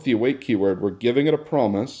or with the await keyword, we're giving it a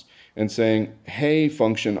promise and saying, hey,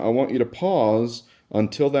 function, I want you to pause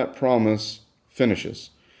until that promise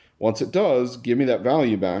finishes. Once it does, give me that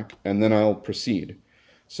value back, and then I'll proceed.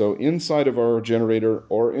 So inside of our generator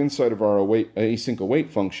or inside of our async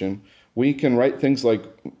await function, we can write things like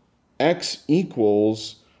x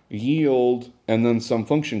equals yield and then some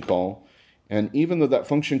function call. And even though that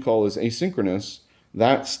function call is asynchronous,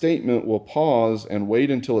 that statement will pause and wait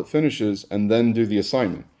until it finishes and then do the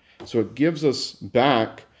assignment. So it gives us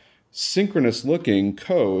back synchronous looking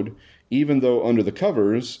code, even though under the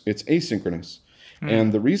covers it's asynchronous.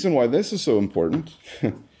 And the reason why this is so important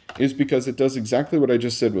is because it does exactly what I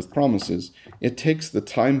just said with promises. It takes the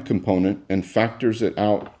time component and factors it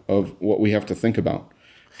out of what we have to think about,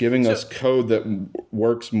 giving us code that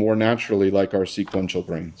works more naturally like our sequential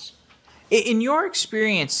brains. In your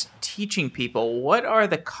experience teaching people, what are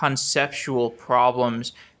the conceptual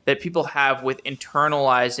problems that people have with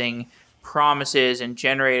internalizing promises and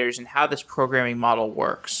generators and how this programming model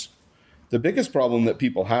works? The biggest problem that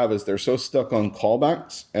people have is they're so stuck on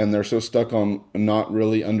callbacks, and they're so stuck on not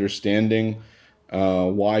really understanding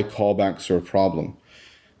why callbacks are a problem.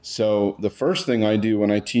 So the first thing I do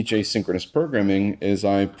when I teach asynchronous programming is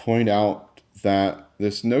I point out that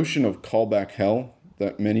this notion of callback hell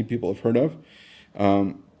that many people have heard of,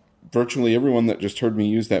 virtually everyone that just heard me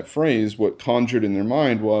use that phrase, what conjured in their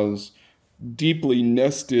mind was deeply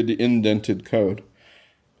nested, indented code.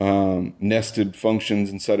 Nested functions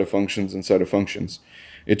inside of functions inside of functions.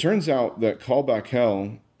 It turns out that callback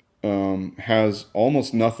hell has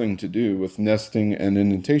almost nothing to do with nesting and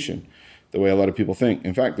indentation, the way a lot of people think.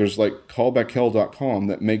 In fact, there's like callbackhell.com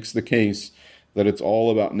that makes the case that it's all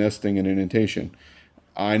about nesting and indentation.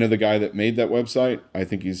 I know the guy that made that website. I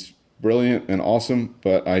think he's brilliant and awesome,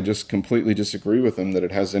 but I just completely disagree with him that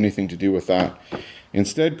it has anything to do with that.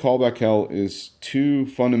 Instead, callback hell is two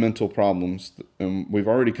fundamental problems. We've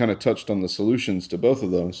already kind of touched on the solutions to both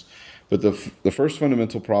of those. But the first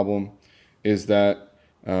fundamental problem is that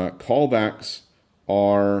callbacks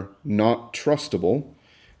are not trustable,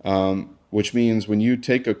 which means when you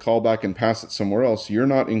take a callback and pass it somewhere else, you're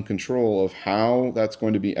not in control of how that's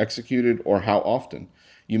going to be executed or how often.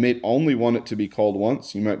 You may only want it to be called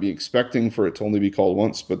once. You might be expecting for it to only be called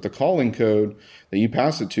once, but the calling code that you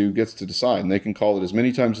pass it to gets to decide, and they can call it as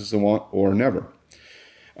many times as they want or never.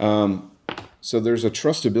 So there's a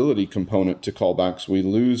trustability component to callbacks. We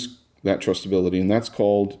lose that trustability, and that's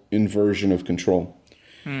called inversion of control.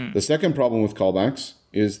 The second problem with callbacks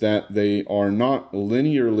is that they are not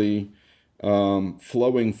linearly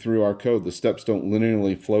flowing through our code. The steps don't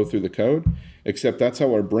linearly flow through the code, except that's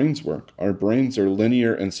how our brains work. Our brains are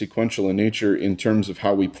linear and sequential in nature in terms of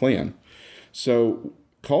how we plan. So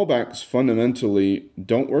callbacks fundamentally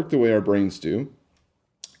don't work the way our brains do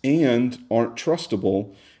and aren't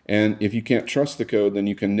trustable. And if you can't trust the code, then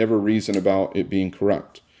you can never reason about it being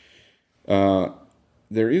correct.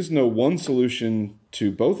 There is no one solution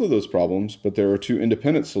to both of those problems, but there are two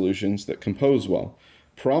independent solutions that compose well.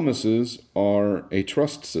 Promises are a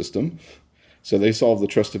trust system, so they solve the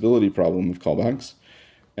trustability problem of callbacks.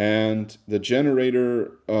 And the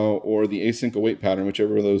generator or the async await pattern,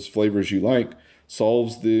 whichever of those flavors you like,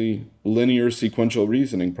 solves the linear sequential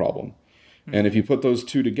reasoning problem. And if you put those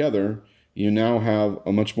two together, you now have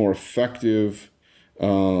a much more effective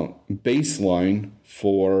baseline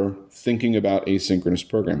for thinking about asynchronous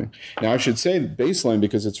programming. Now, I should say baseline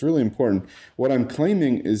because it's really important. What I'm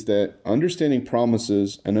claiming is that understanding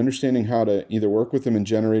promises and understanding how to either work with them in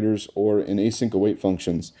generators or in async await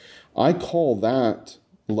functions, I call that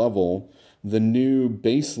level the new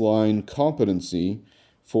baseline competency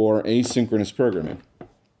for asynchronous programming.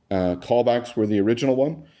 Callbacks were the original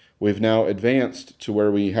one. We've now advanced to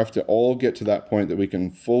where we have to all get to that point that we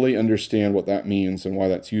can fully understand what that means and why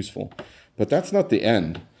that's useful. But that's not the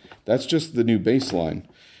end. That's just the new baseline.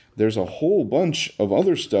 There's a whole bunch of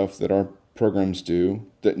other stuff that our programs do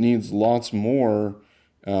that needs lots more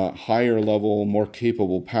higher level, more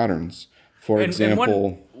capable patterns. For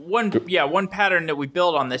example, one pattern that we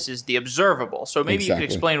build on this is the observable. So maybe you could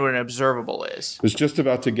explain what an observable is. I was just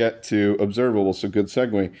about to get to observable, so good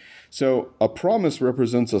segue. So a promise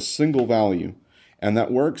represents a single value, and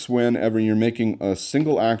that works whenever you're making a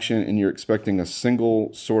single action and you're expecting a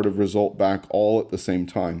single sort of result back all at the same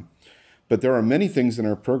time. But there are many things in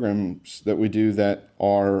our programs that we do that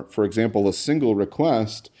are, for example, a single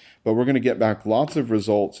request, but we're going to get back lots of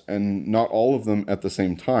results and not all of them at the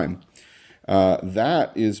same time.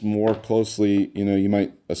 That is more closely, you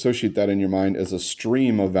might associate that in your mind as a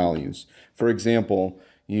stream of values. For example,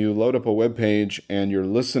 you load up a web page and you're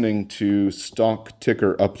listening to stock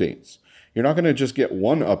ticker updates. You're not going to just get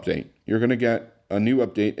one update. You're going to get a new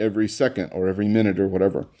update every second or every minute or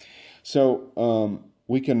whatever. So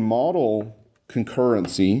we can model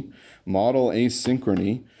concurrency, model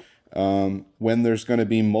asynchrony. When there's going to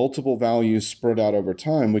be multiple values spread out over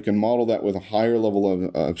time, we can model that with a higher level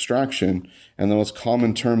of abstraction. And the most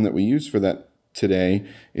common term that we use for that today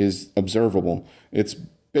is observable. It's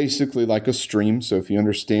basically like a stream. So if you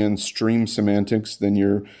understand stream semantics, then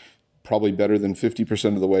you're probably better than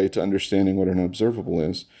 50% of the way to understanding what an observable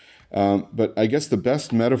is. But I guess the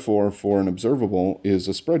best metaphor for an observable is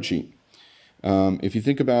a spreadsheet. If you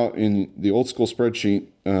think about in the old school spreadsheet,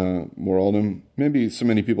 maybe so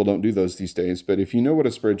many people don't do those these days, but if you know what a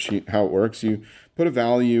spreadsheet, how it works, you put a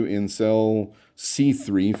value in cell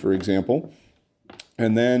C3, for example,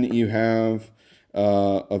 and then you have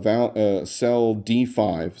a cell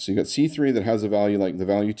D5. So you got C3 that has a value like the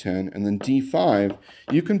value 10, and then D5,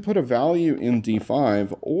 you can put a value in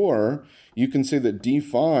D5, or you can say that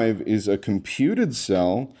D5 is a computed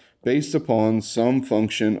cell based upon some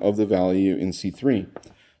function of the value in C3.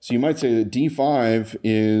 So you might say that D5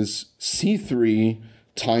 is C3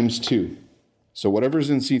 times 2. So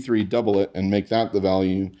whatever's in C3, double it and make that the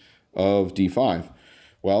value of D5.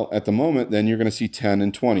 Well, at the moment, then you're going to see 10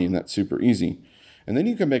 and 20, and that's super easy. And then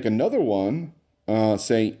you can make another one,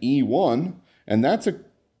 say E1, and that's a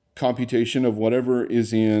computation of whatever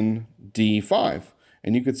is in D5.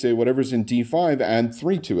 And you could say whatever's in D5, add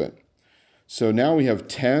 3 to it. So now we have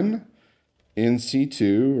 10 in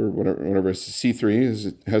C2, or whatever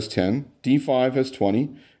C3 has 10, D5 has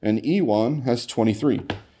 20, and E1 has 23.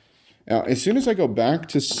 Now, as soon as I go back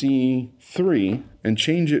to C3 and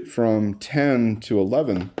change it from 10 to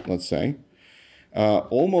 11, let's say,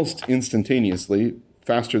 almost instantaneously,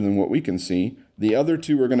 faster than what we can see, the other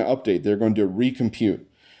two are going to update. They're going to recompute.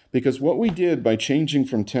 Because what we did by changing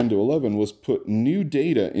from 10 to 11 was put new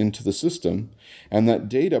data into the system, and that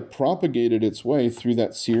data propagated its way through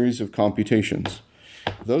that series of computations.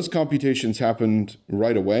 Those computations happened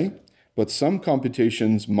right away, but some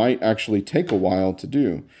computations might actually take a while to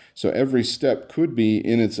do. So every step could be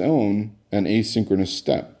in its own an asynchronous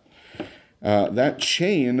step. That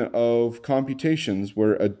chain of computations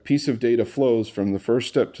where a piece of data flows from the first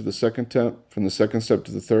step to the second step, from the second step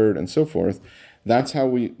to the third, and so forth, that's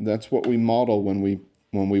what we model when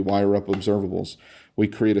we wire up observables. We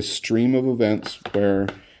create a stream of events where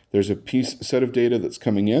there's a set of data that's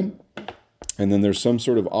coming in, and then there's some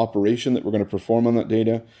sort of operation that we're going to perform on that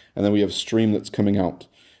data, and then we have a stream that's coming out.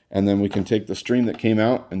 And then we can take the stream that came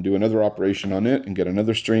out and do another operation on it and get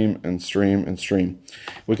another stream and stream and stream.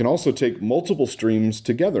 We can also take multiple streams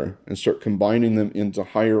together and start combining them into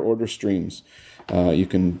higher order streams. You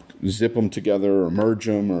can zip them together or merge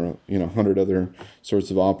them or 100 other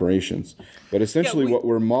sorts of operations. But essentially what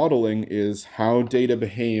we're modeling is how data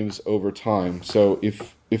behaves over time. So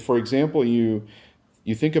if for example, you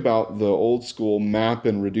think about the old school map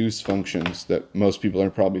and reduce functions that most people are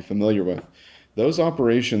probably familiar with, those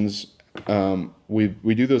operations,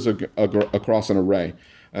 we do those across an array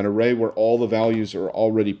where all the values are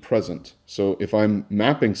already present. So if I'm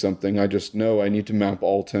mapping something, I just know I need to map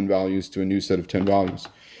all 10 values to a new set of 10 values.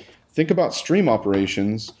 Think about stream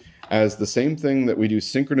operations as the same thing that we do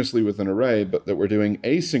synchronously with an array, but that we're doing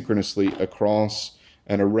asynchronously across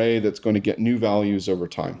an array that's going to get new values over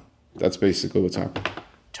time. That's basically what's happening.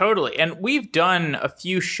 Totally. And we've done a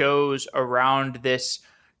few shows around this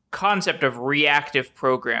concept of reactive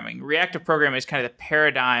programming. Reactive programming is kind of the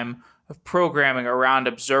paradigm of programming around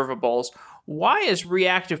observables. Why is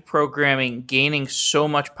reactive programming gaining so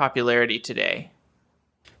much popularity today?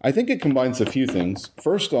 I think it combines a few things.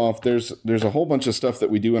 First off, there's a whole bunch of stuff that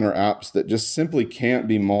we do in our apps that just simply can't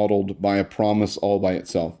be modeled by a promise all by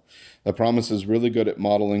itself. The promise is really good at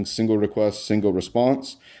modeling single request, single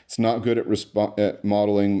response. It's not good at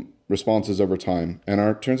modeling responses over time.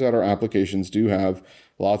 And turns out our applications do have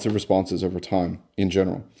lots of responses over time in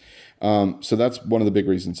general. So that's one of the big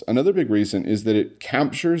reasons. Another big reason is that it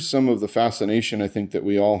captures some of the fascination I think that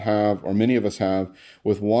we all have, or many of us have,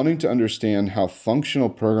 with wanting to understand how functional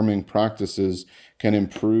programming practices can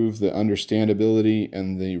improve the understandability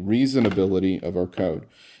and the reasonability of our code.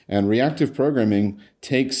 And reactive programming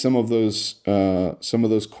takes some of those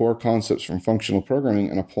core concepts from functional programming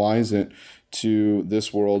and applies it to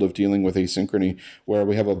this world of dealing with asynchrony, where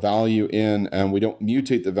we have a value in and we don't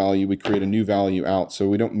mutate the value, we create a new value out. So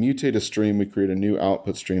we don't mutate a stream, we create a new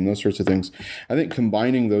output stream, those sorts of things. I think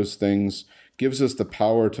combining those things gives us the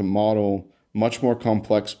power to model much more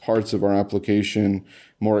complex parts of our application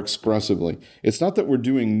more expressively. It's not that we're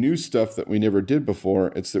doing new stuff that we never did before,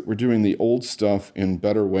 it's that we're doing the old stuff in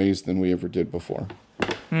better ways than we ever did before.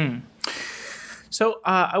 So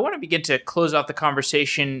I want to begin to close off the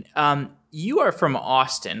conversation. You are from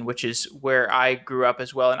Austin, which is where I grew up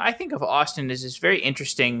as well. And I think of Austin as this very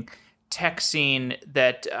interesting tech scene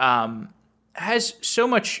that has so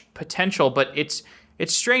much potential, but it's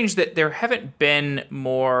strange that there haven't been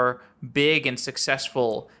more big and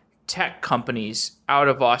successful tech companies out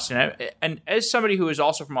of Austin. And as somebody who is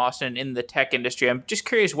also from Austin in the tech industry, I'm just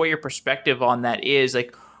curious what your perspective on that is.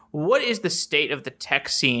 Like, what is the state of the tech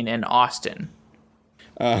scene in Austin?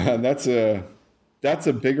 That's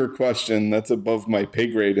a bigger question. That's above my pay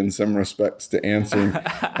grade in some respects to answer.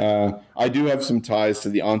 I do have some ties to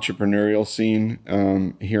the entrepreneurial scene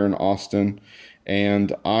here in Austin.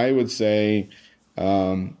 And I would say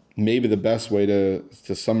maybe the best way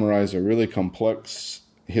to summarize a really complex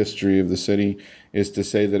history of the city is to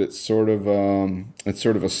say that it's sort of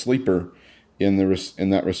a sleeper in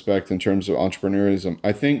that respect in terms of entrepreneurialism.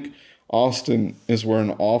 I think Austin is where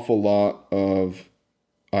an awful lot of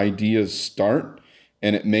ideas start,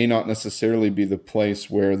 and it may not necessarily be the place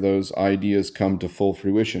where those ideas come to full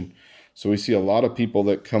fruition. So we see a lot of people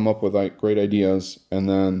that come up with great ideas, and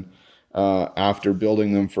then after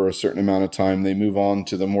building them for a certain amount of time, they move on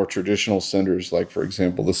to the more traditional centers, like, for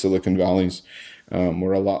example, the Silicon Valleys,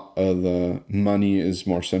 where a lot of the money is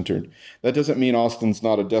more centered. That doesn't mean Austin's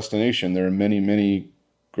not a destination. There are many, many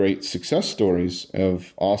great success stories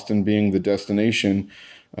of Austin being the destination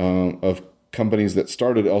of companies that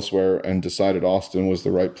started elsewhere and decided Austin was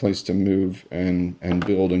the right place to move and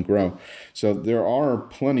build and grow. So there are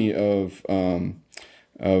plenty of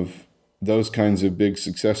those kinds of big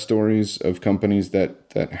success stories of companies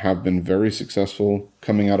that have been very successful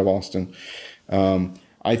coming out of Austin.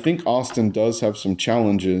 I think Austin does have some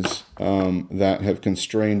challenges that have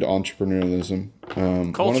constrained entrepreneurialism.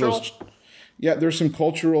 Cultural? There's some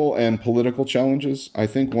cultural and political challenges. I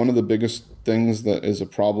think one of the biggest things that is a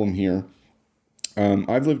problem here,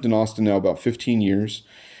 I've lived in Austin now about 15 years,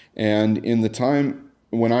 and in the time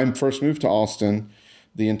when I first moved to Austin,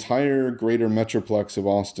 the entire greater metroplex of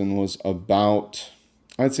Austin was about,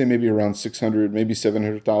 I'd say maybe around 600, maybe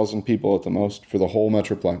 700,000 people at the most for the whole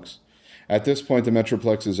metroplex. At this point, the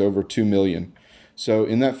metroplex is over 2 million. So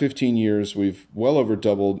in that 15 years, we've well over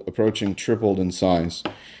doubled, approaching tripled in size.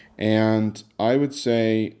 And I would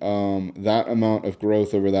say that amount of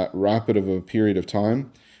growth over that rapid of a period of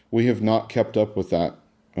time, we have not kept up with that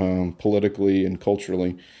politically and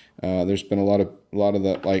culturally. There's been a lot of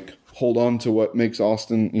that, like, hold on to what makes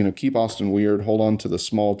Austin, keep Austin weird, hold on to the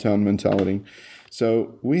small town mentality.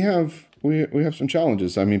 So we have some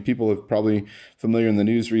challenges. I mean, people have probably familiar in the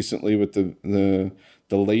news recently with the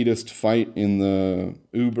latest fight in the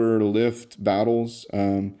Uber Lyft battles.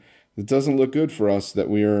 It doesn't look good for us that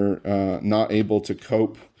we are not able to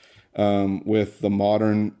cope with the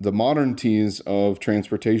modernities of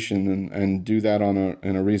transportation and do that on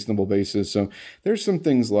a reasonable basis. So there's some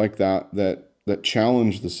things like that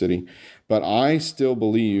challenge the city. But I still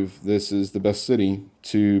believe this is the best city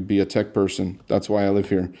to be a tech person. That's why I live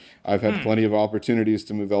here. I've had plenty of opportunities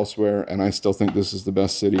to move elsewhere, and I still think this is the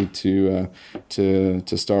best city to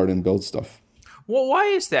start and build stuff. Well, why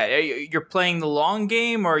is that? You're playing the long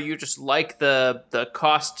game, or you just like the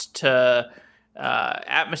cost to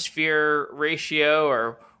atmosphere ratio,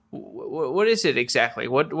 or what is it exactly?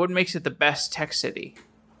 What makes it the best tech city?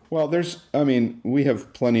 Well, we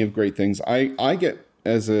have plenty of great things. I get,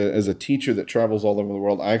 as a teacher that travels all over the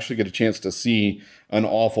world, I actually get a chance to see an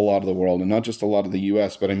awful lot of the world, and not just a lot of the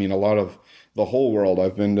U.S., but I mean a lot of the whole world.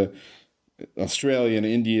 I've been to Australia and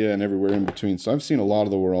India and everywhere in between. So I've seen a lot of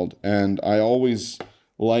the world, and I always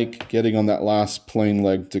like getting on that last plane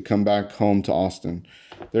leg to come back home to Austin.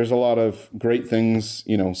 There's a lot of great things,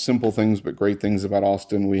 simple things, but great things about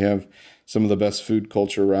Austin. We have some of the best food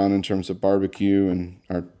culture around in terms of barbecue, and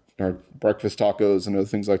our breakfast tacos and other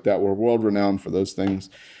things like that. We're world renowned for those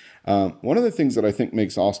things. One of the things that I think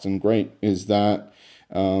makes Austin great is that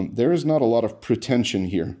there is not a lot of pretension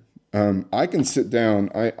here. I can sit down.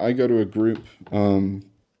 I go to a group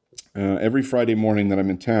every Friday morning that I'm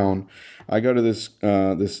in town. I go to this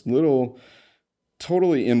little,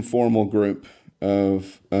 totally informal group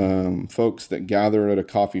of folks that gather at a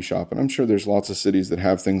coffee shop. And I'm sure there's lots of cities that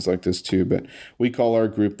have things like this too, but we call our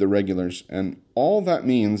group the regulars. And all that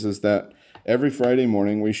means is that every Friday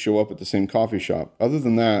morning we show up at the same coffee shop. Other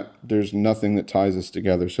than that, there's nothing that ties us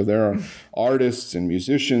together. So there are artists and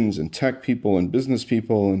musicians and tech people and business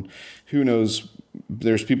people, and who knows,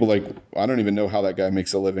 there's people like, I don't even know how that guy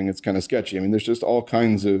makes a living. It's kind of sketchy. I mean, there's just all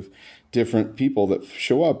kinds of different people that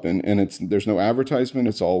show up, and there's no advertisement.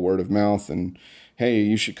 It's all word of mouth, and hey,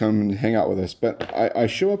 you should come and hang out with us. But I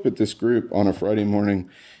show up at this group on a Friday morning,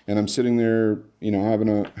 and I'm sitting there, having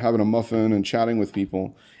a muffin and chatting with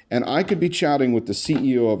people. And I could be chatting with the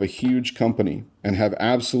CEO of a huge company and have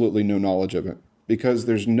absolutely no knowledge of it, because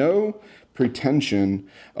there's no pretension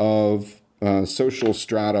of social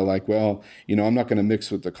strata like, well, I'm not going to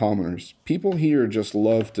mix with the commoners. People here just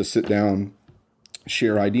love to sit down,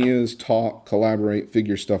 share ideas, talk, collaborate,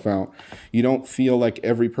 figure stuff out. You don't feel like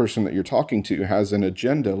every person that you're talking to has an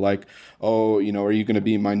agenda like, oh, are you going to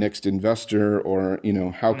be my next investor, or,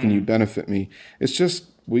 how can you benefit me? It's just,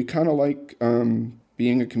 we kind of like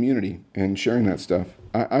being a community and sharing that stuff.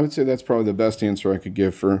 I would say that's probably the best answer I could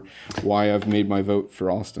give for why I've made my vote for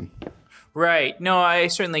Austin. Right. No, I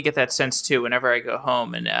certainly get that sense too whenever I go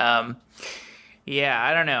home. And I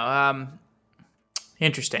don't know.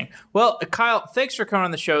 Interesting. Well, Kyle, thanks for coming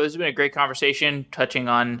on the show. This has been a great conversation touching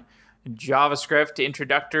on JavaScript,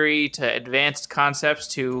 introductory to advanced concepts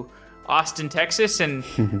to Austin, Texas. And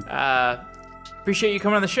appreciate you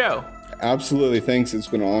coming on the show. Absolutely. Thanks. It's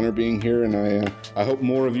been an honor being here. And I hope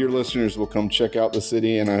more of your listeners will come check out the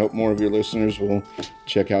city. And I hope more of your listeners will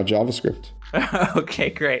check out JavaScript. Okay,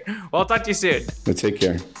 great. Well, I'll talk to you soon. Take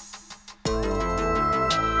care.